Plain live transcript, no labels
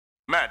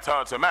Matt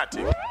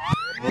automatic.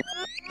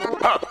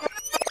 Huh.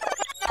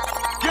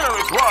 You know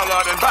it's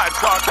Warlord and Vybz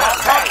Kartel.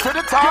 Up to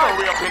the top. You know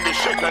we up in this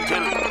shit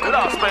until the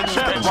last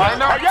mention. Why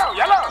not? Yo,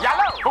 yellow.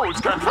 Fools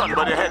can't run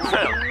but the head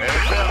fell. We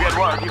had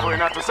war people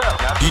not to sell.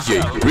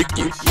 DJ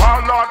Reggae.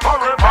 Warlord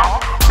forever.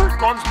 Big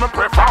guns me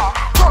prefer.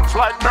 Guns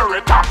like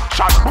Merita.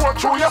 Shot both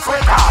through your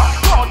sweater.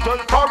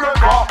 Kartel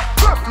forever.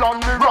 Teflon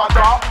me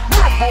rather.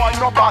 No boy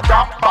no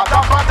bother.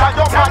 Bada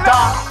your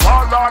mother.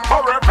 Warlord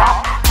forever.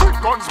 Big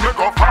guns me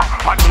go far.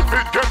 And if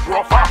it get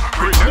rougher,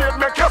 grenade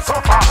make you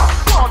suffer.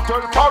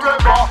 Kartel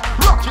forever.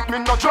 Rocket me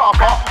no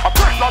dropper. A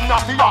Teflon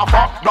not the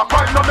offer. Black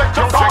wine no make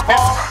you suffer.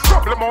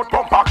 Double amount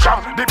pump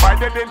action.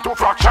 Divided into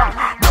fraction.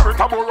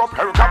 Merita more up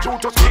Erica due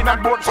to skin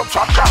and bone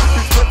subtraction.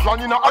 This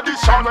Teflon in a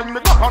addition. When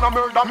me go on a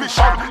murder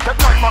mission.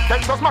 Take 9 Mac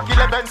 10 plus Mac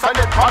 11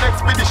 silent on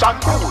expedition.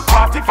 Cool.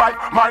 45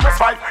 minus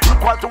 5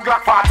 equal to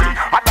Glock 40.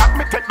 And that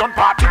me take done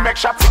party. Make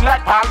shots in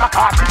like Paul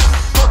McCartney.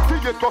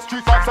 38 plus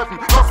 357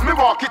 plus me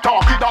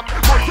walkie-talkie. That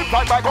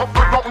multiply by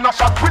couple round a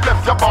shot. We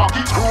left your barky.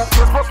 Screw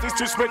case plus this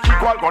just make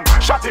equal gun.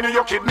 Shot in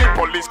your kidney.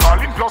 Police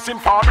calling plus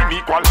informing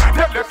equal.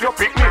 They left your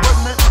picnic. When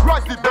me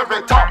rise the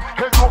beretta,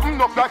 head open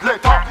up like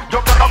letter. You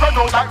better run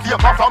out like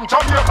vapor from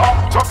Jamaica.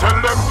 Just tell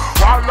them,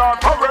 Warlord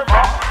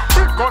forever.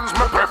 Big guns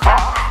me prefer.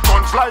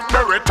 Guns like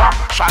Beretta.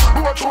 Shot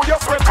both through your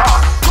sweater.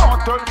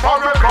 Kartel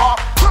forever.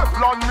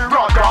 Teflon me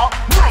rather.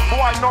 No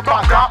boy no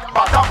bother.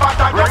 Bada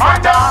your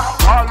mother.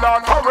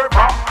 Warlord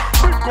forever.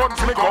 Big guns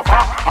me go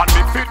far. And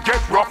if it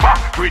get rougher,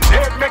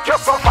 grenade make you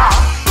suffer.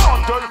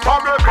 Kartel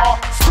forever.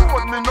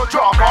 Stone me no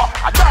dropper.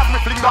 I got me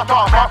fling that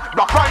over.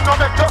 Black wine no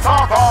make you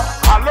suffer.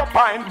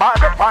 Alpine by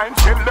the pine.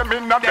 Kill them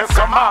in a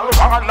decimal.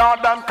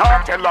 Warlord and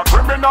Kartel a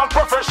criminal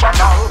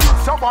professional.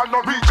 It's a war no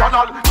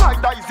regional.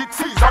 Neither is it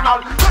seasonal.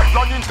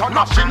 Teflon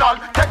international.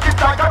 Take it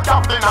like a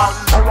capital.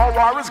 Our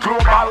war is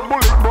global.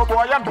 Bullet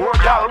boy and boy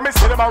gal. Me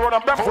see them a run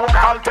up them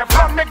vocal.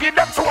 Teflon me give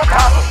them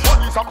total.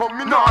 Police a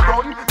come in a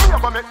run. Me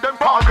ever make them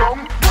fall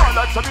down.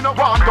 Warlord say me no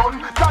want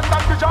done.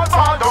 London bridge all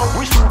fall down.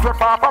 We shoot with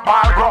far for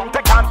ball ground.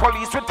 Take on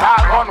police with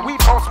tall gun. We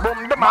post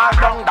boom them all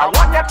down. The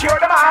one you tear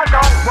them all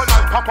down. When I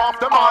pop off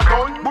them all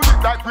down. Bullet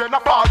like rain a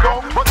fall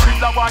down. But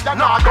Sizzla why you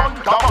not done.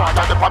 The one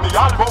that upon me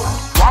album.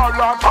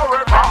 Warlord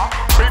forever.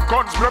 Big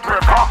guns me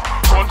prefer.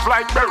 Guns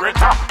like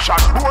Beretta.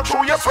 Shot both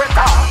through your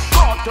sweater.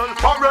 Kartel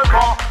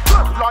forever.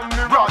 Teflon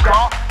me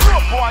rather. No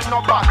boy no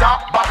bother.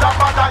 Bada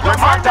your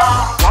mother.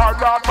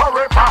 Warlord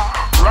forever.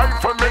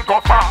 Rifle me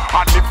go far.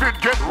 And if it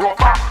get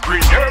rougher,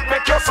 grenade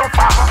make you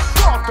suffer.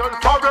 Kartel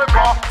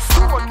forever.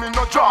 Stone me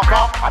no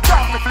dropper. I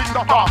tell me fling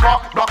the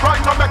barber. Black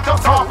wine no make you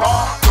suffer.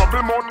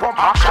 Double mouth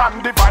pump action.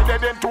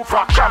 Divided into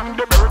fraction.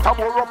 The Beretta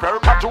more up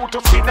Erica due to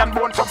skin and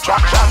bone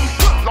subtraction.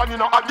 Teflon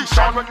in a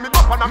addition. When me go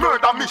on a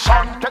murder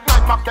mission. Take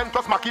 9 Mac 10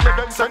 plus Mac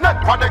 11. Send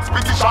it on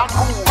expedition.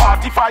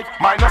 45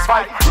 minus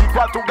 5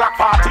 equal to Glock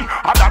 40.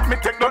 And that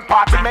me take done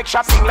party. Make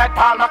shots sing like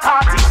Paul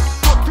McCartney.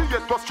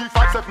 38 plus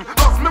 357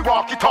 plus me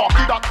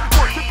walkie-talkie. That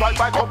multiply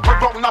by couple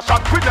round a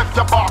shot. We left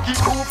your barky.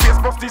 Screw face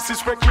plus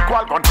disrespect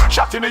equal gun.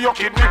 Shot in your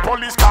kidney.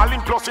 Police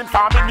calling plus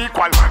informing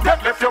equal. They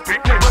left your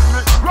picnic. When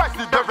me rise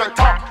the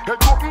beretta,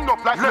 head open up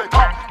like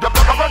letter. You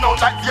better run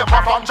out like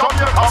vapor from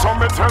Jamaica. So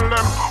me tell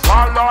them,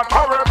 Warlord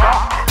forever.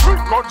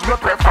 Big guns me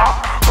prefer.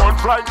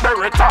 Guns like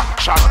Beretta.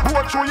 Shot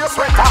both through your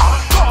sweater.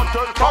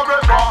 Kartel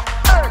forever.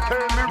 AK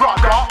me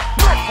rather.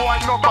 No boy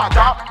no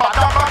bother.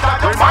 Bada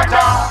your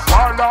mother.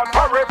 Warlord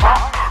forever.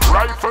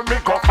 Rifle me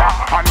go far.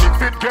 And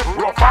if it get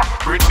rougher,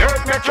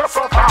 grenade make you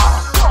suffer.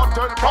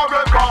 Kartel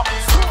forever.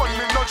 Stone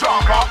me no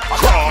dropper.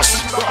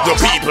 Cross the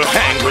people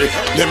angry,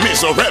 the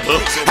miserable.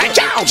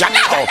 And you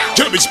know,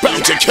 Jimmy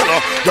Bounty Killer,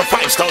 the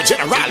 5-star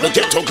general, the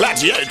ghetto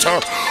gladiator.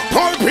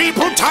 Poor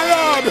people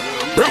tired,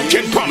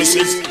 broken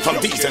promises from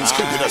these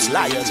unscrupulous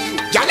liars.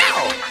 You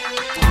know.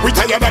 We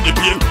tired of the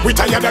pain, we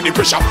tired of the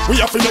pressure. We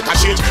have to make a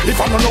change,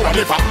 if I don't know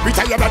whatever. We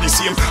tired of the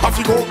same, have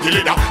to go the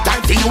leader.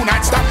 Time to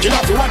unite, stop, kill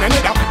off one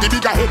another. The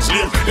bigger heads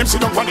lame, them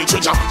sit down for the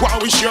treasure. What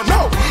we share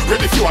now,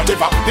 ready for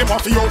whatever. Them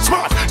want to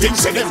outsmart,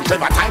 things say them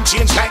clever. Time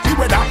change like the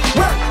weather.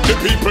 Well, the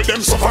people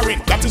them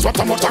suffering, that is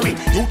what I'm muttering.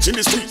 Youths in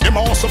the street, them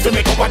also feel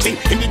make up a thing.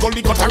 In the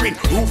gully guttering,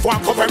 roof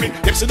one covering.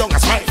 Them sit down and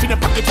smile, in the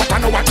pocket what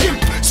I know what thing.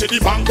 See the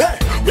bank there,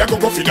 we are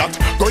go for that.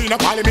 Go in a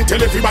parliament,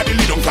 tell everybody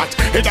lead on flat.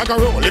 Head a go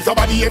roll, if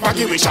nobody ever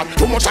give a shot.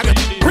 Too much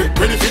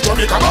ready for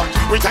Jamaica back.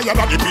 We tired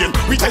of the pain,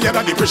 we tired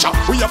of the pressure.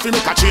 We have to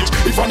make a change,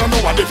 if I don't know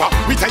whatever.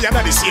 We tired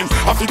of the same,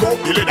 have to go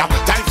the leader.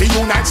 Time for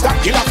unite, stop,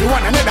 kill off one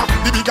another.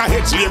 The bigger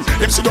heads lame,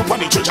 them sit up on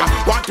the treasure.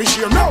 Want to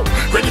share now,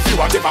 ready for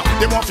whatever.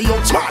 They want to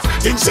outsmart,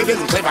 things say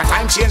them clever.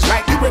 Time change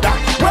like the weather.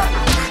 Well,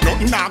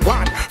 nothing not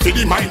gone for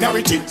the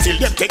minority. Still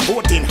them take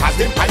voting as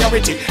them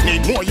priority.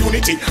 Need more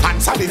unity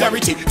and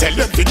solidarity. Tell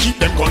them to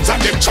keep them guns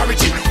and them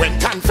charity. When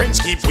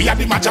conference keep, we are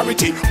the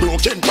majority.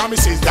 Broken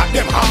promises that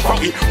them have for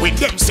we. With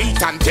them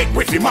seat and take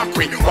with the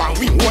mockery. While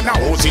we own our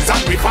houses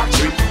and we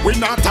factory. We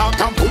not talk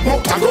and put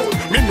mouth and gold.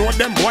 Me know road,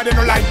 them boy they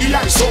no like the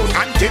ice zone.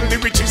 Until the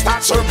riches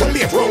start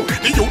circulate road,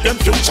 the youth them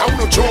future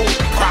no joke.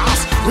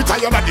 Cross, we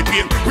tired of the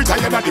pain, we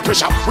tired of the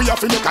pressure. We have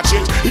to make a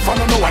change. If I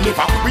don't know I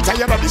never, we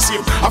tired of the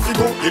same. Have to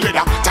go the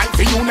leader. Time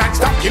for unite,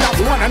 stop kill off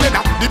one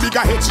another. The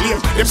bigger heads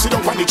lame, them sit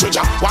down on the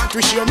treasure. Want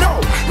we share now,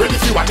 ready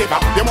for whatever.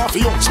 Them off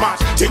young smart,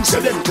 things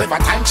say them clever.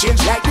 Time change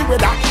like the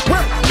weather.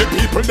 Well, the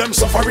people them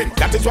suffering,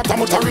 that is what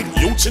I'm uttering.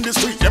 Youths in the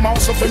street, them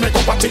also fi make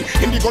up a thing.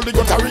 In the gully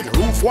guttering,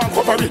 roof one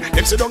covering.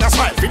 Them sit down a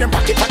smile, fi them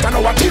pocket fat and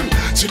our team.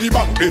 See the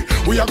bank,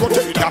 we are gonna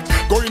tell you that.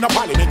 Go in a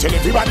parliament, tell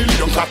everybody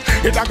lead on clap.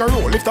 It a go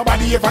roll, if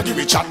nobody ever give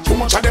it chat. Too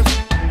much of them.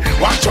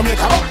 Want to make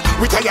a up?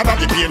 We tired of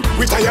the pain,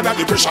 we tired of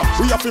the pressure.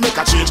 We have to make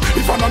a change.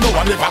 If I don't know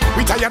one never,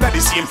 we tired of the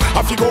same.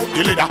 Have to go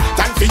the leader.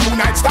 Time for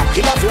unite, stop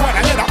kill off one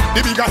another.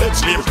 The bigger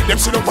heads lame, them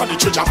sit up on the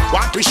treasure.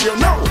 Want to share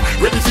now,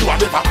 ready for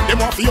whatever.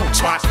 Them off young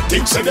smart,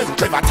 things say them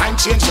clever. Time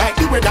change like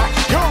the weather.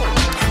 Yo,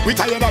 we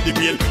tired of the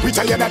pain, we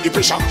tired of the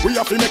pressure. We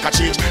have to make a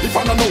change. If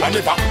I don't know one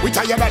never, we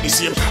tired of the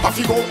same. Have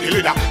to go the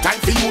leader.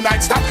 Time for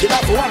unite, stop kill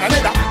off one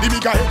another. The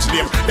bigger heads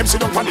lame, them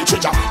sit up on the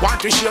treasure.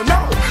 Want to share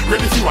now,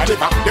 ready for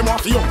whatever. Them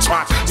off young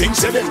smart, things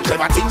say them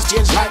clever. Things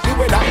change like the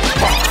weather.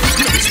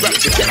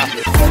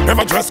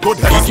 Never dress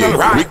good, never smell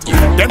right.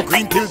 Them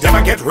green till them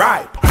a get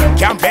ripe.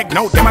 Can't beg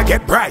no, them a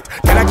get bright.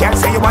 Tell a girl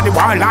say you want the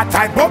warlord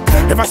type book.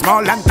 Never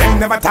small and them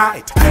never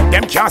tight.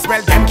 Them can't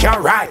spell, them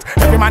can't write.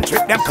 Every man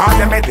trick them call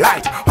them head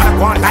light. Wanna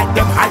go on like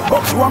them hype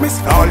books, you want me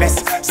flawless.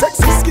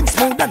 Sexy skin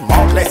smooth and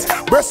marvelous.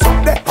 Breast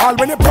up the hall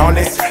when you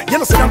brawless. You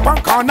know see them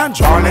punk on and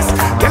jawless.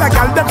 Tell a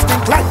girl them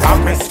stink like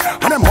darkness.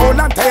 And them hold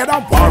and tired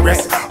and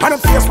walrus. And them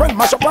face when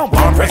mash up and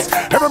warm press.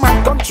 Every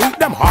man come treat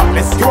them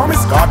heartless. You want me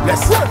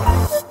godless.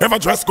 Never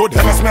dress good,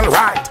 never smell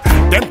right.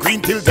 Them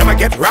green till them a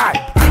get ripe.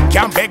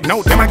 Can't beg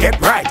no, them a get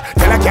bright.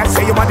 Tell a girl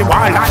say you want the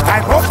warlord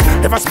type up.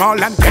 Never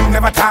small and them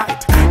never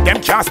tight.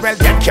 Them can't spell,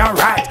 them can't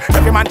write.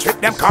 Every man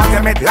trick them, call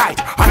them head light.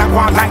 And I go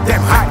on like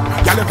them high.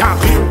 Y'all you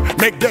can't hear,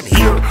 make them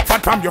hear.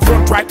 Fat from your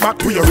front right back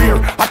to your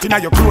rear. Hot inna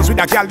your clothes with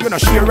a girl you no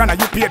share.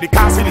 And you pay the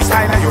cost in the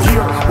style of your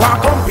hair.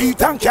 Want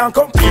compete and can't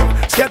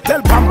compare.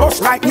 Skettle bambus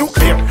like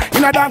nuclear.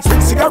 In a dance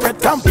with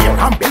cigarette and beer.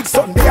 I'm big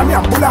Sunday and me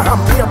and bulla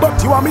and beer.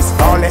 But you are miss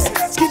flawless.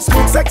 Skin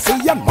smooth, sexy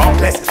and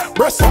marvelous.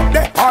 Breast up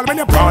the all when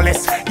you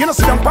brawless. You know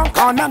see them punk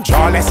on and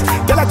jawless.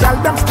 Tell a girl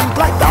them stink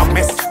like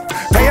darkness.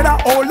 Tired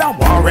of old and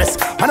walrus.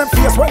 And them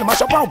face well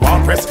mash up and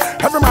warm press.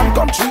 Every man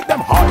come treat them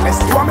heartless.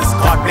 You are miss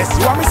godless,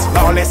 you are miss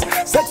flawless.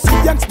 Sexy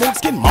and smooth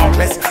skin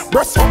marvelous.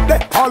 Breast up the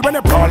all when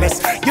you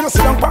brawless. You know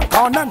see them punk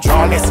on and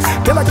jawless.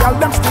 Tell a girl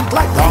them stink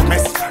like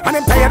darkness. And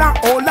them tired of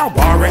old and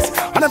walrus.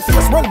 And them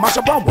face well mash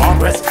up and warm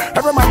press.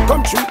 Every man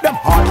come treat them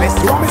heartless.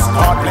 You are miss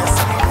godless.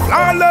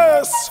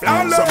 Flawless,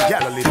 flawless. Some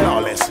Galilee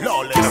flawless,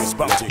 flawless. You know it's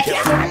about to kill.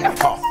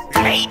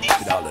 Lady,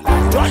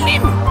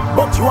 running.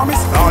 But you are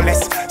miss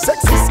flawless.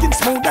 Sexy skin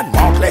smooth and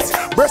marvelous.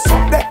 Breast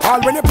up the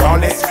all when you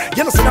brawless.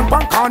 You know see them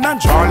punk on and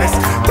jawless.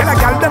 Tell a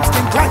girl them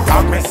stink like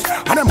darkness.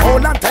 And them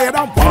hold and tired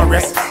and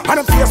walrus. And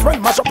them face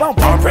when mash up and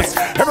warm press.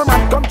 Every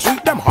man come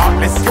treat them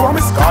heartless. You are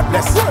miss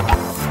godless.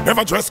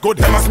 Never dress good,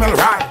 never smell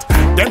right.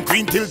 Them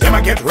green till them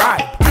a get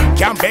ripe.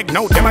 Can't beg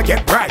no, them a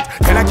get bright.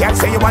 Tell a girl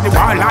say you want the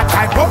warlord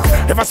type book.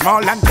 Never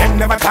small and them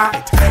never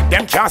tight.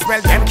 Them can't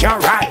spell, them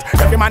can't write.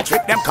 Every man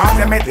trick them, call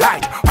them head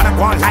light. And I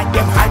go on like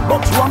them hype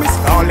books, you are miss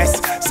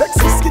flawless.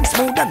 Sexy skin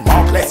smooth and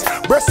marvelous.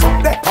 Breast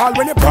up the all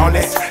when you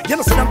brawless. You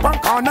know see them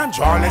punk on and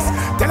jawless.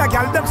 Tell a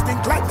girl them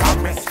stink like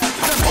darkness.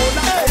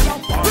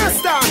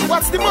 Press down,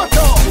 what's the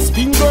motto?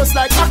 Spin girls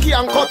like Aki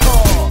and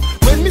Koto.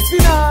 When me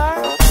spin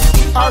her,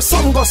 our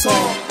song goes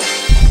on.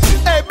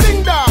 Hey,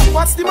 bring down,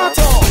 what's the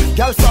motto?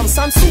 Girl from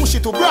San Sushi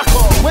to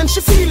Braco. When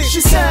she feel it, she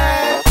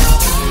said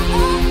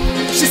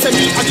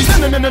me, I did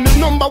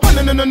number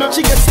one, no.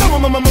 She gets some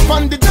on the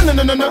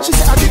no. She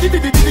said I did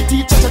cha.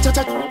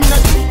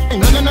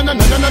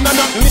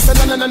 Me say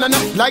no.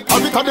 Like how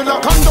we call the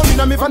lock condom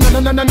in me van no.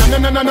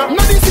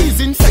 No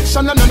disease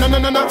infection no.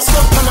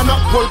 Stop no.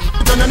 Work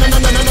me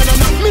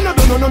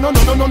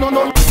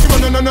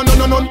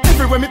no.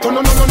 Everywhere me turn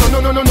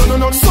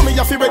no. So me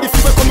have to ready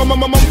for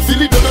come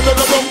feel it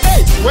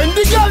Hey, when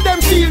the girl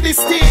them feel this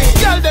thing,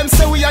 girl them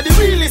say we are the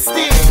realest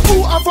thing.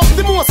 Who have up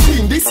the most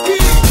in this scheme?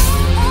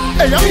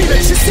 Hey, I mean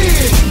that she see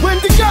it. When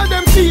the girl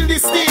them feel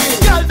this thing,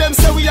 girl them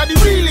say we are the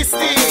realest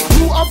thing.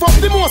 Who have up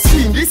the most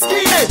in this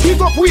scheme? Hey,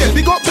 big up wheel,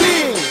 big up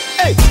bling.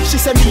 Hey, she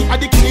say me are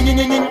the king.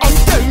 And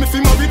tell me if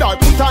you married her,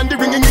 put on the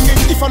ring.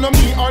 If I know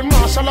me or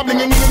Marshall a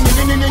bling.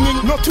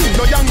 No twin,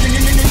 no young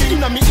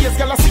inna me ears,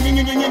 girl a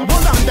singing.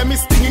 Hold on, them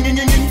is stinging.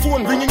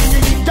 Phone ringing.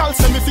 Girl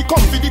say me fi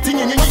come for the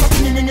thing.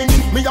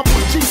 Me a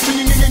pull jeans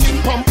swinging.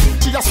 Pump,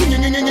 she a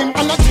swinging. And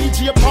a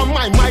DJ pump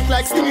my mic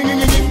like stinging.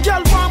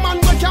 Girl warm and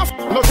wake up,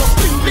 no just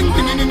bling.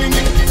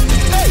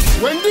 Hey,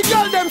 when the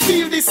girl them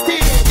feel this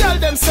thing, girl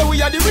them say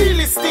we are the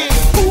realest thing.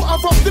 Who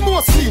have up the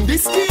most in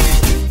this scheme?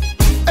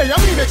 Hey, I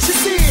mean that she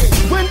see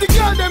it. When the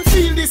girl them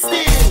feel this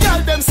thing,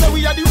 girl them say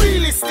we are the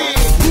realest thing.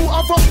 Who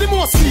have up the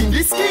most in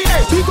this scheme?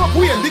 Hey, big up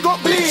Wayne, big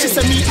up Blaine. She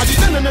say me I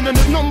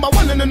did number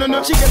one,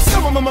 no. She gets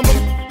some no.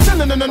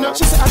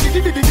 She say I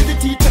did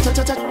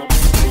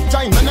cha.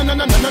 giant. Na na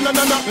na na na na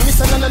na na. Me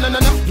say na na na na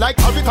na. Like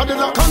have it on the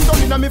lock.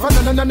 Condom in a me van.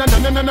 Na na na na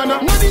na na na na.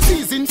 No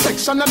disease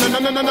infection. Na na na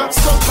na na na.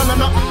 Stuff na na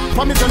na.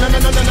 Promise na na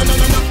na na na na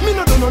na. Me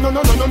no no no no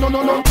no no no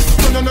no no.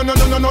 No no no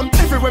no no no.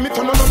 Everywhere me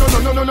turn no no no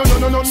no no no no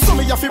no no. So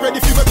me have to ready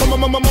for come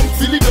mama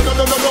feel it no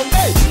no no no.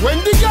 Hey, when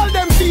the girl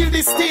them feel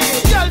this thing,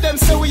 girl them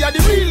say we are the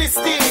realest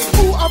thing.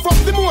 Who have up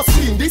the most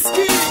clean this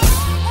key?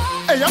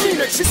 Hey, I mean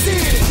that she see.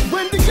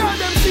 When the girl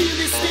them feel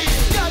this thing,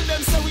 girl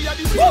them say we are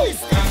the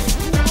realest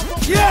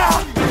thing.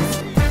 Yeah,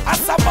 I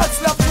so much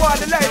love to all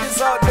the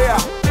ladies out there.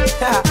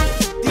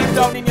 Deep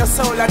down in your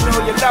soul, I know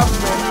you love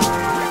me.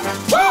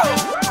 Woo!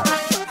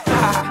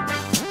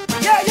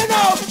 Yeah, you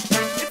know,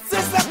 it's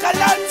just like a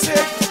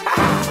luncheon.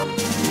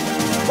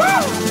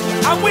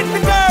 I'm with the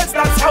girls,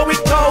 that's how it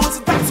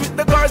goes. That's with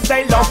the girls,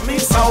 they love me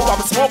so.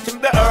 I'm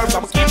smoking the herbs,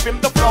 I'm keeping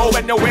the flow.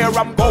 Anywhere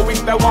I'm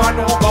going, they want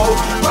to go.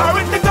 I'm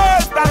with the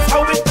girls, that's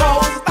how it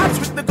goes. That's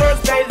with the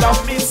girls, they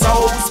love me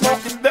so.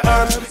 Smoking the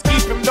herbs,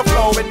 keeping the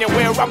flow.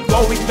 Anywhere I'm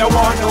going, they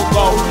want to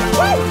go.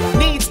 Woo!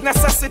 Needs,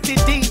 necessity,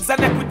 deeds,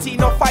 and equity.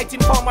 No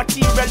fighting for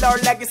material or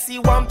legacy.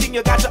 One thing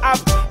you got to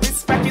have,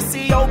 respect. You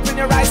see, open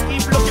your eyes,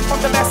 keep looking for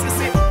the best. You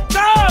see,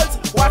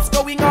 girls, what's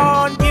going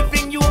on?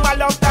 Giving you my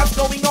love, that's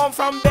going on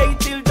from day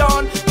till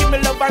dawn. Give me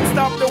love and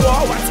stop the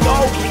war, what's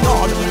going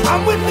on?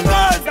 I'm with the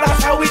girls,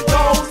 that's how it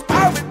goes.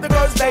 I'm with the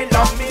girls, they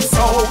love me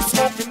so.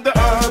 Smoking the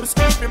herbs,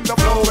 keeping the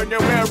flow.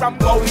 Anywhere I'm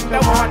going, they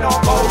wanna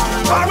go.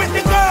 I'm with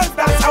the girls,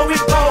 that's how it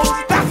goes.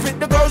 That's with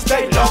the girls,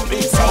 they love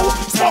me so.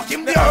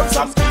 Smoking the herbs,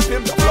 I'm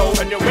keeping the flow.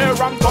 Anywhere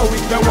I'm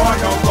going, they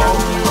wanna go.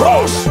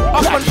 Cross,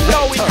 up and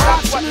flowing,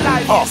 that's what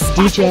life is.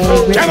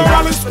 DJ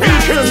Generally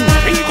speaking,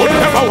 could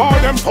never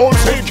want them phone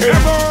seeking.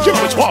 Give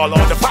it all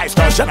on the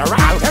 5-star general.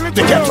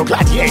 The ghetto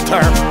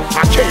gladiator.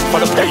 I came for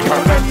the paper.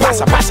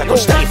 Passa, go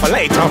stay for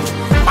later.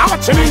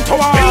 Marching into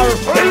war.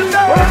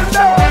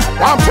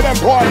 I'm to them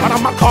boy, man,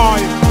 I'm a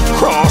coin.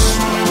 Cross.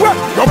 Well,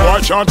 your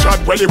boy can't chat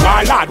when the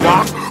wild lad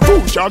walk.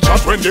 Food can't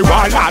chat when the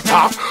wild lad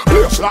talk.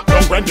 Place lock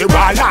down when the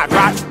wild lad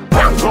rat.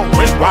 Bang down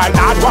when wild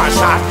lad was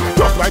shot.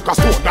 Just like a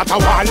stone that a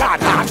wild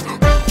lad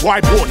had.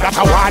 White bone that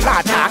a wild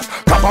lad had.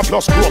 Copper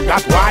plus chrome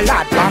that wild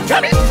lad black.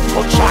 Get it?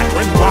 Cut shot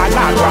when wild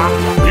lad rock.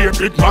 Be a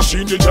big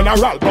machine, the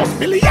general boss. $1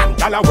 million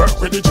work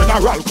with the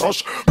general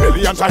crush.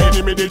 Millions of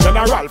enemy, the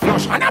general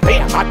flush. And a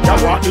beer hot girl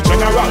want the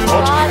general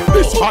touch.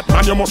 This hot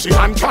man you must see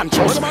hand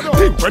conscious.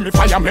 Think when me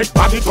fire make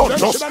body touch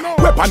us.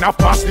 Weapon of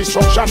mass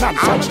destruction and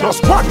such.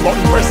 Just one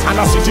button press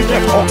and a city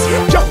get hot.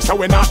 Youngster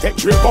when I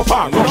take trip up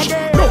and rush.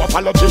 No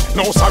apology,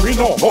 no sorry,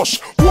 no hush.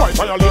 Boy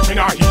violate me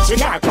now, he's in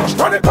a crush.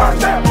 Run it on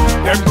them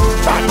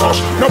bad rush.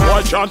 No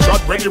boy can't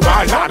shot when the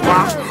wild lad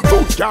walk.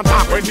 Food can't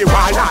talk when the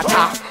wild lad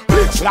talk.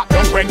 Place lock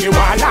down when the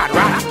wild lad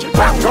rat.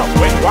 Back up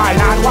when wild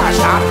lad was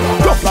shot.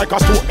 Just like a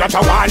stone that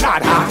a wild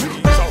lad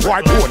had.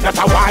 White bone that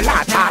a wild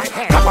lad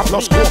had. Copper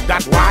plus coke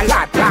that wild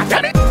lad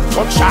plant.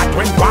 Cut shot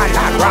when wild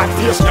lad rat.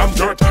 Face them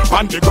dirt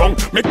on the ground.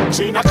 Make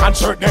seen a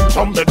concert them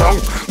tumble down.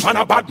 Man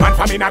a bad man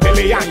from in a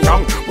belly and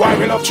young. Why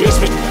we love chase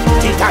me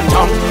teeth and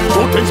tongue.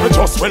 Two things we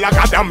just will I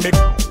got them make.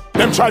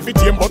 Them try to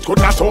tame but could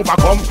not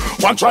overcome.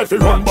 One try to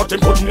run but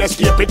them couldn't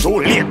escape it too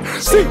late.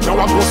 See now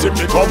I'm go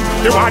simply come.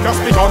 The war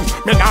just begun,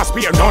 me not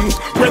spare none.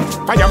 When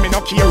fire me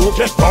no care who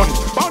get done.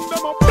 Burn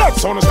them up. That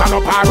son stand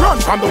up and run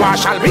from the war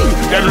shall be.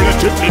 Then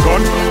let it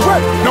begun. Well,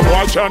 no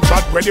boy can't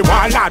shot when the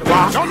war lad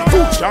war.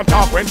 Food can't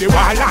talk when the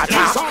war lad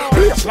talk.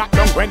 Place lock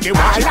down when the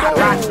war lad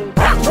rat.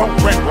 Back up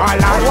when war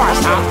lad was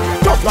start.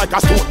 Just like a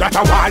stone that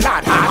a war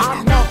lad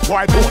had.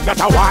 Boy bone that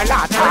a war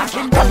lad had.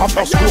 Come up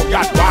the school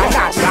that war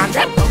lad stand.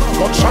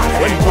 Cut shot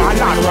when war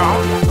lad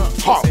round.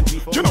 How?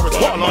 You know it's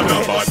all on the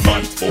bad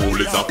man. Fool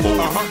is a fool.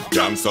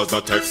 Gangsters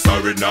a text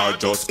sorry now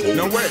just cool.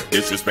 No way.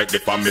 Disrespect the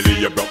family,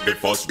 you broke the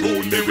first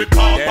rule. Me with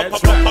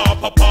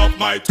pop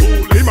my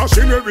tool. The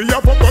machinery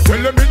of up but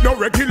tell them it no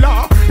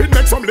regular. It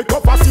makes some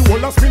liquor fast, you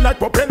will spin like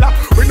propeller.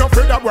 We no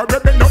afraid of we're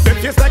ripping up them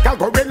face like a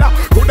gorilla.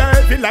 Coulda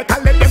heavy like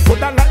a lead, them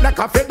coulda like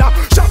a feather.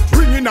 Shot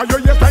ringing out your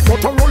ears like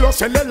Motorola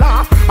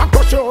cellular. I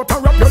crush you out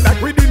and wrap you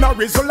like within a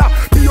Rizzola.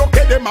 Be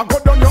okay, them a go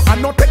down you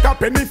and not take a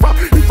penny for.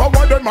 If I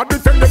want them a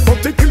defend them,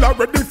 but killer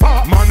ready for.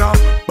 Man a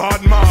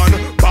bad man,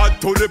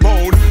 bad to the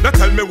bone. Now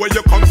tell me where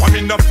you come from,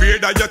 in the fear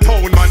that you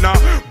town. Man a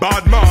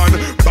bad man,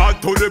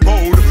 bad to the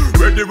bone.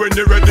 Ready when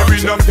you're ready, we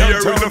no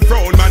fear in the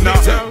throne. Man a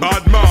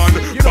bad man,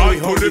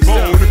 bad to the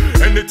bone.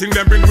 Anything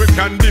them bring we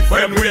can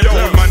defend we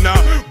own. Man a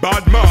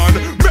bad man,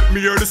 make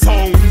me hear the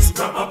sounds.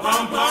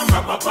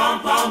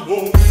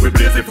 We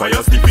blaze the fire,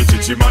 sticky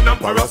chichi man and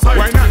parasite.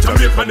 Why not?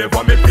 Jamaica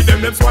never make with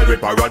them spoil with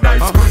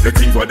paradise. The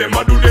things what them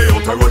a do they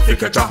out a road to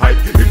catch a hype.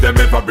 If them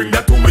ever bring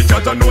that to me,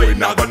 judge I know it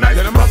not go nice.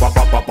 Them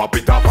pop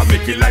it up and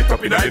make it light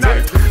up in the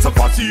night. So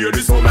fast you hear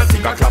the sound and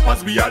think a clap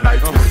as we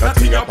alive. That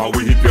thing up and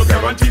we hit your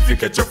guarantee to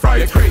catch a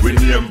fright. We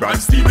name brand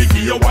Steve, we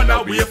give you one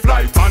away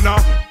flight. Man a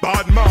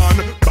bad man,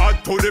 bad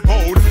to the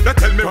bone. Now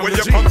tell me where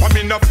you come from,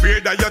 in the fear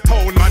that you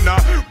town. Man a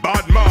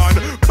bad man,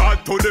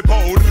 bad to the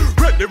bone.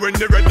 Ready when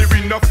you're ready,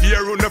 we no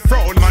fear on the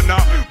throne. Man a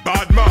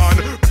bad man,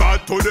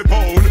 bad to the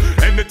bone.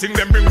 Anything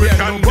them bring we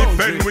can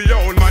defend we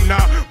own. Man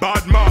a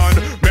bad man,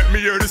 make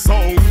me hear the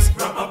sounds.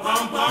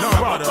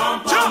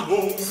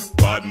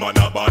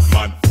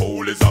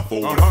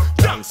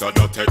 so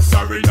no text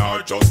sorry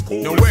nor just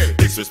cool. No way.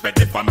 Disrespect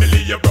the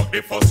family, you broke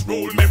the first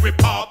rule. Mary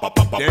pop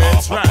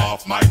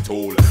off my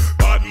tool.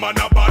 Bad man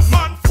a bad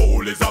man,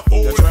 fool is a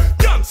fool.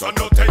 Right. So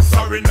no text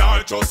sorry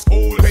nor just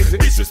cool.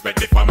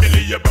 Disrespect the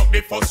family, you broke the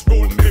first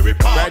rule. Mary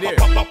pop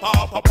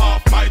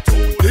off my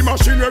tool. The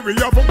machinery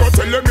you forgot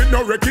tell them it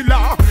no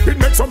regular. It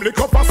makes some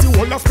liquor pass you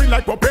all a spin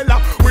like propeller.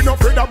 We no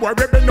afraid of boy,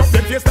 we bend up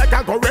them face like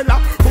a gorilla.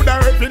 Put a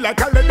heavy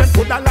like a lead, then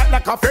put a light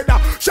like a feather.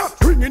 Shot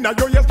ringing at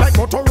your ears like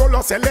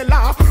Motorola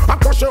cellular. I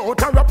push you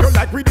out and wrap you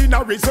like within a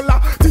Rizzler.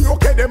 The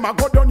okay them a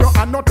go down you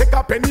and not take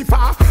a penny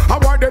far. I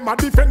want them a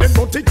defend them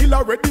but kill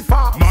already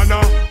far. Man a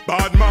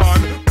bad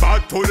man,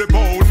 bad to the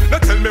bone. Now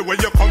tell me where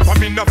you come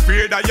from, in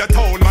afraid of your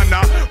town. Man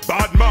a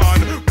bad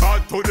man,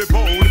 bad to the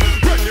bone.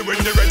 Ready when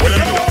you're ready,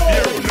 you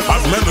appear.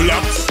 I've memory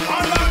lapse.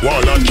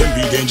 Warlord can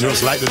be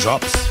dangerous like the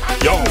drops.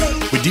 Yo,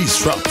 with these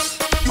straps,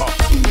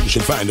 you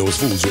should find those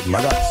fools with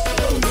my guys.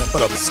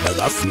 What up, I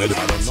don't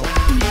know.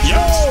 Yo,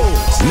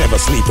 never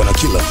sleep on a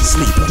killer,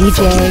 sleep on DJ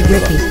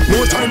Rippy.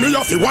 No time me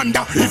have to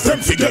wonder if them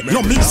forget.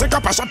 No music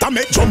up a shot to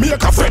make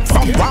Jamaica fret.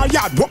 From Wild,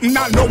 whooping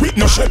all no with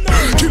no shit.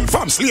 Kill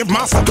from slave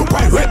master to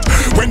pirate.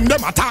 When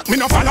them attack me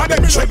no follow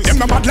them shred. Them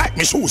no bad like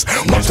me shoes,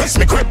 must test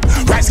me crep.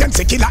 Rise against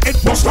a killer, it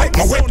bust like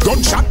my wet.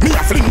 Gunshot me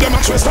a fling them a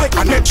twist like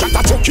a net. Shot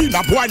a kill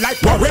a boy like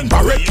Warren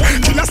Barrett.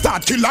 Killer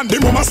start kill and the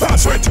mama start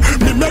sweat.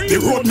 Me make the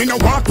road, me no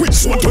walk with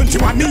so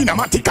 21 in a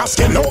matic a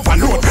scale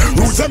overload.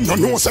 Rules them no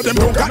know, so them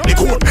don't got the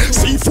code.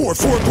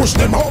 C44 push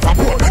them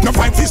overboard. No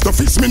fight fist to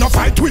fist, me no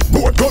fight with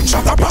board.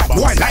 Gunshot a bad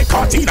boy like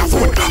Cartina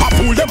food. I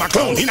pull them a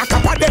clown in a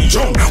cap of them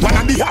drone. One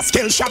of the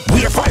scale shot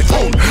weigh 5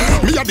 pound.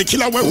 Me a the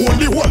killer we hold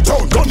the whole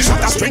town. Gunshot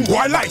a string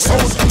boy like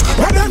sound.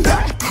 When them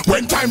there,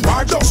 when time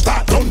bar just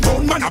start.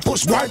 Downtown man a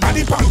push boy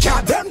body punk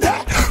yard. Them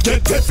there,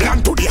 get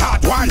Teflon to the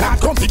heart. While I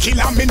come to kill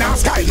me now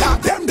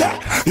skylark. Them there,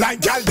 like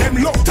gal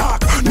them love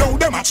talk. Now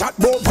them a chat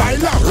bout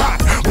violent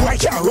rat. Boy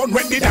can't run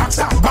when the dark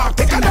start back.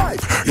 Take a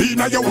knife,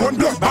 inna your own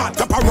blood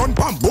bath. Up a run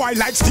pump boy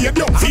like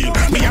stadium field.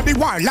 Me a the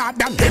warlord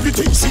and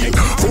everything seal.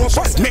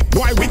 4-5 make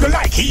boy wiggle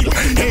like heel.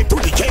 Head to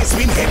the case,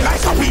 win head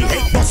like a wheel.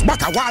 Head bust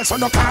back a wall so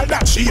no call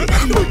that shield.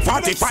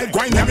 45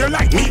 grind have you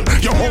like me.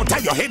 You out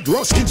of your head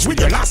roast kids with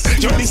your last.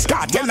 You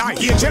discard your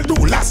like angel do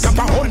last. Up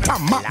a whole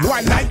time map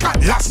boy like a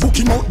last. Book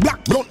him out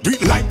black blood do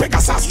it like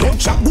Pegasus. Don't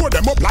chop board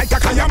them up like a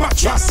kaya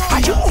mattress.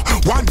 Are you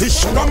want this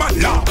sugar man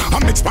law? I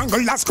make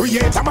spangle last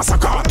create a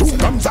massacre. 2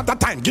 guns at a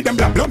time give them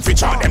blood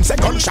feature. Them say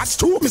gunshots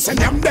too, me say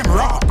them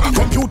raw.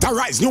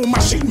 Computerized new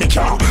machine me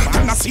car.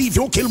 Can I see if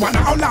you kill one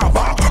all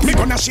lava? Me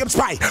gonna shape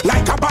spy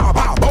like a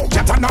barber. Bow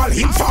cat and all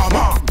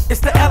informer. It's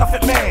the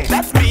Elephant Man,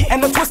 that's me.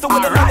 And the Twister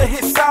with another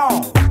hit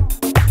song.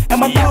 And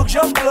my thugs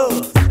young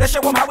blood. Let's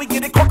show them how we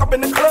get it crunk up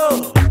in the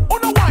club.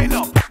 On the wind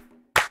up.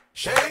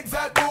 Shake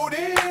that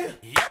booty.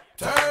 Yep.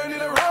 Turn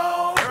it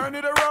around. Turn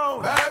it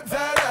around. Back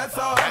that ass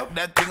up. Back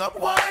that thing up.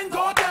 Wine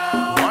go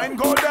down. Wine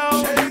go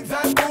down. Shake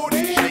that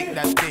booty. Shake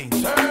that thing.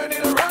 Turn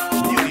it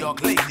around. New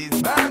York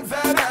ladies. Back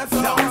that ass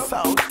up. Down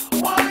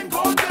south. Wine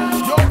go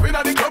down. Jump in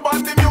at the club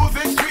and the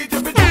music sweet.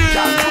 If it juke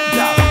gal, juke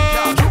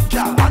gal, juke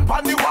gal. And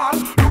pan the wall.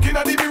 Looking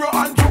at the mirror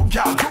and juke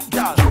gal, juke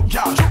gal, juke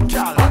gal, juke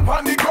gal. And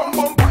pan the gum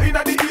bumper in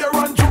at the ear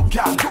and juke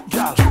gal, juke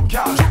gal, juke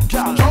gal, juke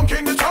gal. Junk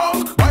in the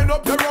trunk. Wind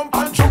up your rump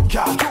and juke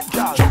gal, juke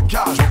gal, juke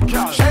gal, juke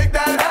gal. Shake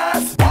that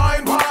ass.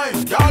 Wine,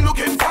 wine. Y'all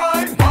looking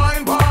fine.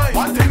 Wine, wine.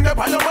 One thing that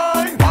on your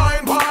mind.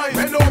 Wine, wine.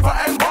 Bend over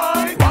and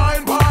wine,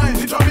 wine, wine.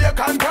 The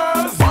Jamaican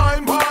girls.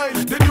 Wine, wine.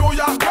 The New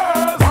York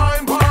girls.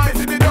 Wine, wine.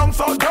 The down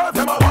south girls.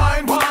 Them a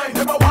wine, wine.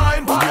 Them a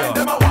wine, wine.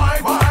 Them a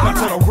wine, wine. Now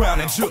turn around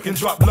and juke and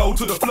drop low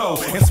to the flow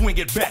and swing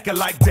it back and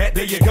like that,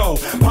 there you go.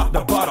 Pop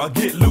the bottle,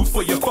 get loose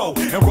for your foe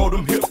and roll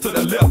them hips to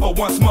the left for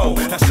once more.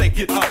 Now shake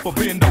it up, a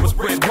bend over,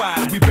 spread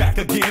wide. We back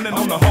again and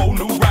on a whole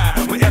new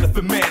ride. With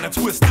Elephant Man, a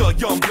Twister,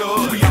 young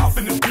blood. We off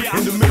in the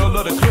middle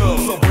of the club,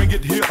 so bring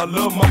it here, a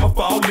little mama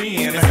fall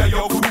in and tell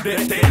your crew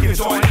that they can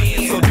join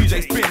in. So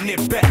DJ spin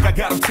it back, I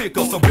got them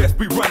tickled, so best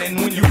be running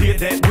when you hear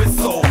that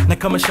whistle. Now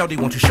come and shorty,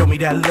 won't you show me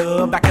that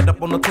love? Back it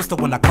up on the Twister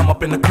when I come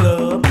up in the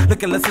club.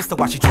 Look at the sister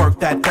while she twerk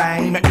that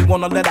thing. Make me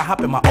wanna let her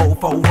hop in my old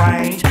 4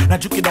 range. Now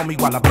juke it on me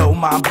while I blow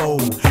my bowl.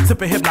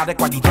 Sippin' hypnotic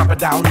while you drop it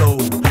down low.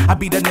 I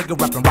be that nigga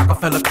rapping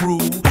Rockefeller crew.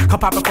 Come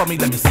pop it for me,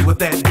 let me see what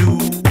that do.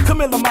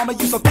 Camilla, mama,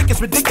 you so thick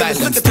it's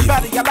ridiculous. Look at your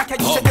body, I like how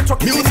you shake it,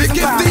 truck. Music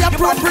is the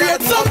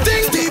appropriate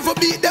something. Steve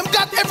beat them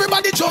got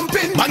everybody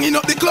jumping. Banging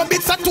up the club,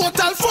 it's a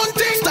total fun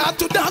thing. Start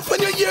to dance when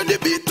you hear the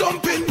beat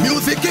thumping.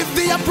 Music is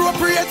the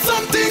appropriate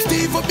something.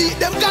 Steve beat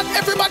them got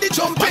everybody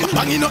jumping.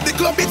 Banging up the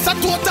club, it's a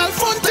total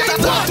fun thing.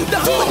 Start to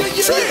dance when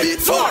you hear the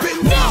beat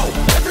thumping. Now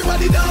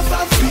everybody dance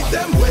and sweep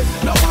them way.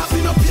 Now I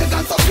see no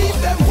pagans so sweep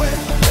them way.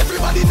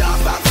 Everybody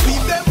dance and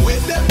sweep them way.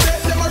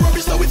 Them are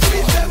rubbish so we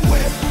sweep them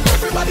way.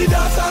 Everybody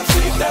dance and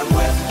sweep them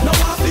way. Now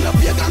I see no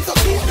pagans so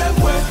sweep them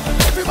way.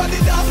 Everybody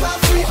dance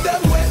and sweep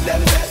them way.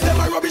 Them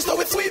are rubbish so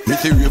we sweep them.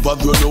 Me see river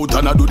run out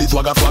and I do this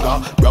wagga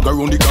swagga. Brag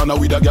around the corner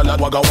with a gal at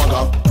wagga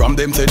wagga. From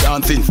them say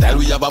dancing style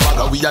we have a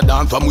bagger. We a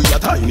dance from we a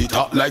tiny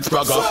top like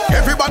Spragga.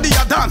 Everybody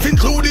a dance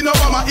including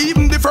Obama.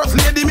 Even the first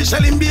lady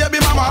Michelle in baby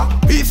mama.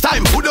 Peace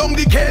time put down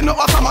the cane no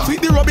Osama.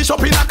 Sweep the rubbish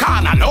up in a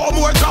corner, no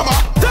more drama.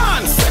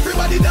 Dance!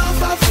 Everybody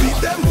dance and sweep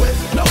them way.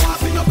 No one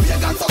sing up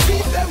pagans so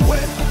keep them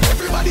way.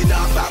 Everybody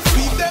dance and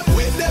sweep them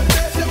way.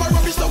 Them a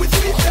rubbish so we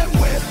sweep them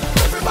way.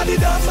 Everybody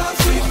dance and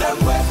sweep them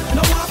way.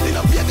 No one sing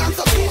up pagans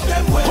so keep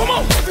them way. Come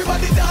on!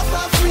 Everybody dance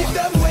and sweep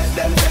them way.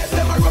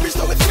 Them a rubbish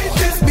so we sweep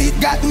them. This beat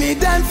got me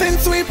dancing,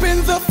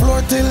 sweeping the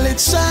floor till it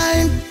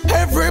shine.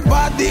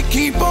 Everybody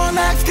keep on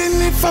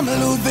asking if I'm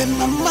losing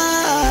my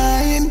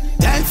mind.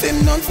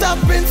 Dancing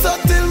non-stopping so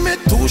till me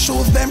two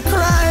shoes them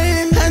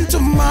crying. And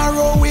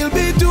tomorrow we'll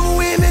be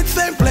doing it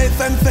same place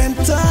and same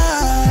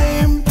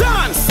time.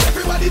 Dance!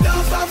 Everybody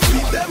dance and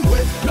sweep them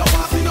way. No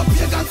one see no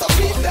pagans so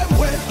keep them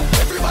way.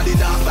 Everybody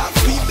dance and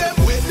sweep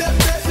them way.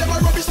 Them a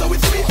rubbish so we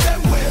sweep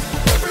them way.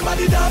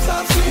 Everybody dance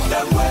and sweep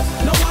them way.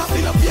 No one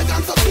see no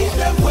pagans so keep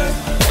them way.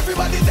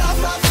 Everybody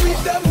dance and sweep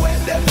them way.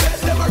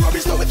 Them a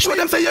rubbish so we show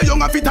them say you're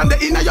young and fit and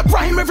they in your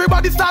prime.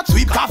 Everybody start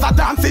sweep cause a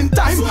dancing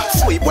time.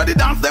 Sweep where the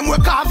dance them were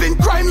causing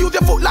crime. Use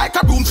your foot like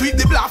a broom, sweep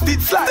the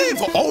blasted slime.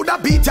 For all the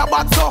beat your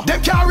back so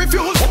them can't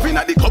refuse. Up in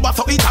the club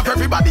so it have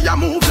everybody a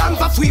move.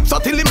 Lands a sweep so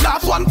till him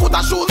last one foot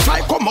a shoes.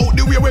 Try come out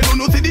the way when you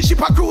know see the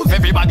ship a cruise.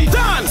 Everybody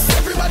dance!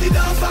 Everybody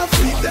dance and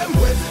sweep them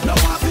way. No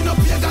one see no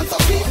pagans so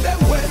keep them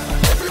way.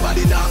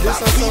 Everybody dance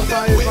and sweep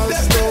them way.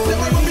 Them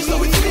a rubbish so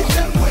we sweep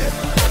them way.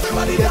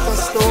 Everybody Get a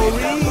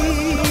story.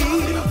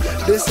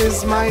 This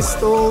is my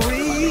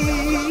story.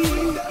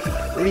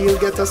 Real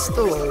get a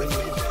story.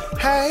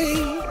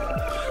 Hey.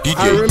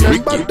 I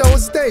remember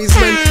those days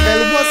when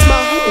hell was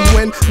my home.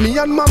 When me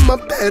and mama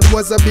bed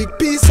was a big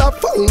piece of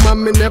foam.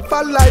 And me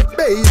never like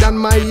bathe and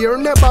my ear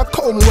never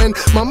comb. When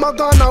mama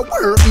gonna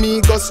work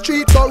me go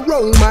street go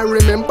roam. I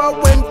remember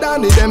when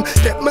Danny them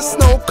take my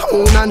snow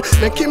cone and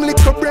make him lick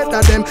a bread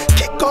of them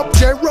kick up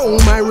Jerome.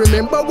 I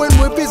remember when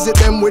we visit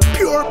them with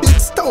pure big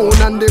stone.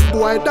 And the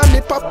boy Danny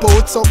pop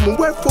out something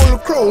with full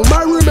chrome.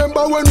 I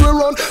remember when we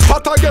run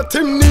but I get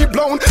him knee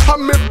blown.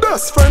 And my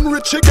best friend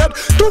Richie get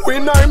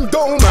doing I'm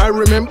down. I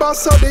remember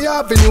so the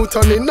avenue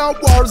turn in a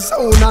war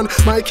zone. And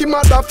Mikey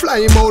mother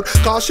fly him out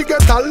cause she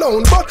get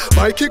alone. But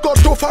Mikey got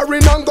too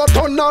foreign and got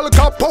on Al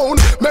Capone.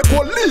 Make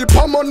one leap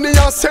of money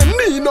and send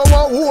me no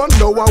one.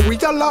 Now we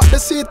a lot the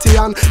city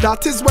and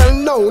that is well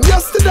known.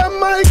 Yesterday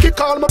Mikey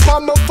called me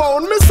on my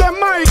phone. Me say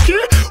Mikey,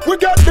 we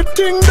got the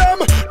thing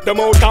them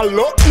out a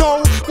lot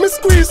now. Me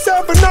squeeze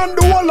 7 and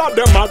the whole of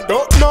them I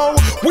don't know.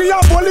 We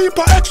have a leap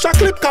of extra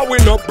clip cause we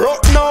no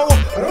broke now.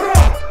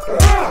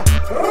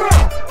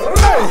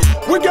 Hey,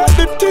 we got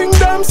the thing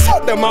them, so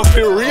them a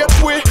feel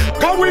rate we.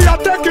 Cause we a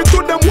take it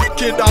to them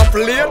wicked off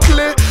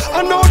lately.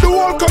 And now the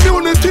whole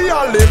community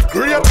a live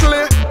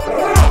greatly.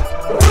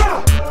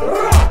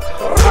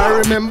 I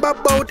remember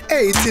about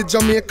 80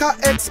 Jamaica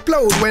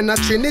explode. When a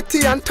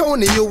Trinity and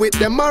Tony you with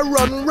them a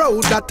run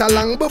road. That a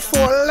long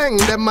before Leng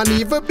them an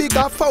even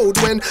bigger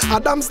fold. When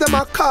Adams them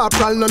a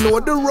corporal no know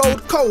the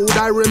road code.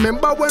 I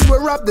remember when we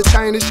robbed the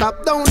Chinese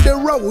shop down the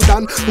road.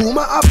 And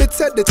rumor habit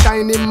said the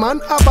Chinese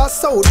man have a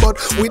sold. But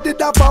we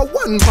did have a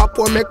one pop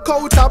or make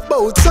out a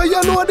boat. So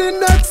you know the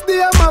next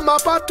day mama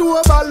pat to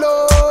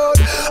overload.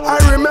 I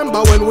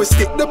remember when we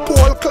stick the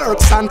poll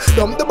clerks and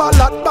dump the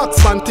ballot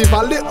box Fanti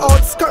Valley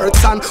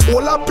outskirts. And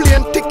all a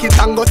plane ticket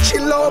and go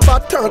chill over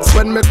Turks.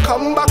 When me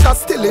come back I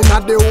still in a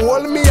the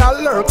whole me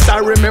a lurks. I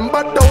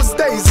remember those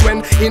days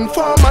when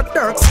informer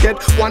Turks get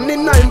 1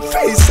 in 9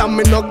 face and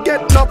me no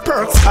get no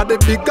perks. Cause the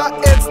bigger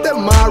heads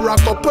them are a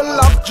couple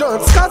of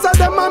jerks. Cause of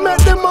them I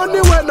make the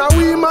money when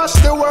we mash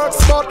the works.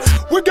 But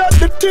we get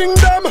the thing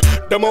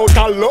them out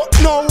a lot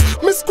now.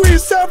 Me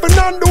squeeze 7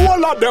 and the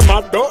whole of them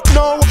I don't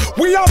know.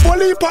 We have a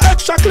leap of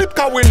extra clip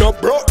cause we no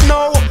broke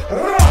now.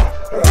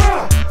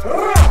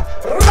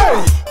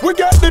 Hey, we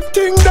get the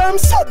thing them,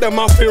 so them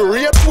a feel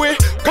rate we.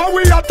 Cause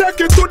we a take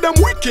it to them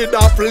wicked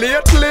off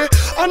lately.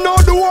 And now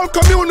the whole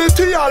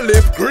community a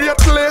live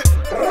greatly.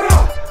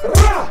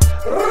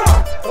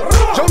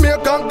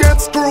 Jamaica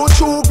gets through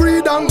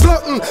greed and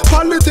glutton.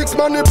 Politics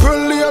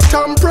manipulate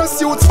and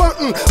press youth's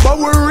button. But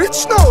we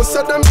rich now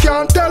so them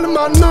can't tell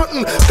man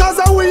nothing. Cause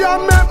we a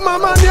make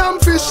mama yam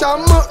fish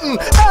and mutton.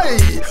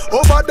 Hey,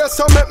 over there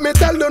so make me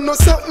tell you no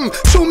something.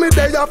 Show me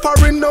they a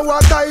foreign now a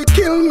guy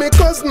kill me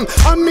cousin.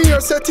 And me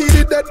here said he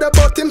did dead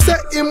but him say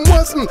him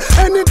wasn't.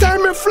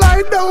 Anytime me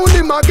fly down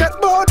him I get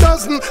about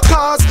dozen.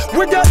 Cause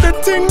we get the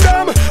thing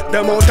them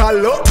out a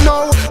lot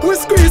now. We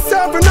squeeze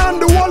 7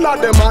 and the whole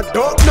of them I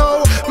don't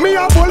know. Me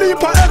a bully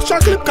for extra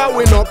clip cause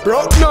we not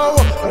broke now.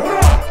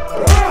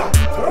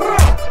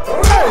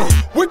 Hey,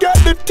 we get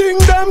the thing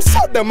them, so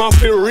them a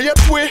feel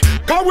rate we.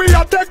 Cause we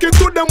a take it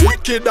to them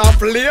wicked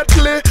off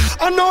lately.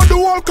 And now the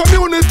whole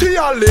community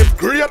a live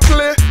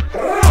greatly.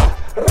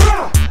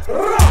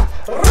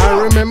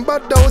 I remember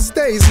those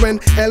days when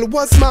hell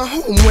was my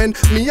home, when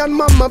me and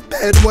mama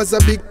bed was a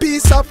big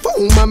piece of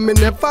foam, and me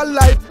never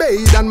light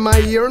bathe and my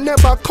ear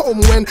never come.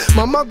 When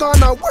mama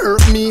gonna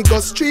work, me go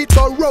street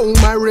go roam.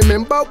 I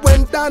remember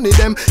when Danny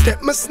them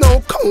take my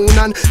snow cone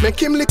and make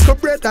him lick a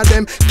bread of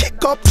them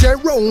kick up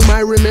Jerome.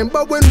 I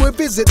remember when we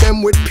visit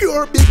them with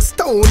pure big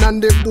stone,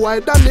 and the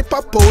boy Danny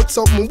pop out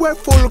something we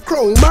full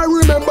chrome. I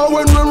remember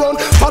when we run,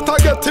 but I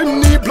get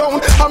him knee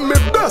blown, and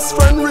my best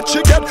friend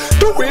Richie get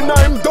doing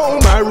I'm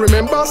down. I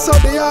remember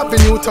Sunday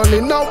Avenue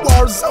turning a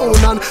war zone,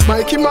 and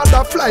Mikey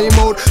mother fly him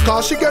out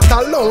cause she get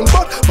alone.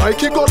 But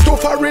Mikey go to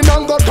foreign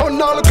and got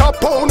on Al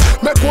Capone,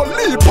 make one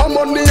leap of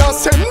money and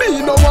send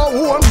me no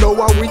one. Now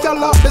we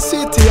all up the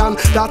city and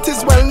that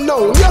is well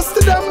known.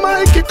 Yesterday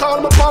Mikey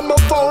called me on my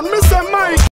phone, me say Mike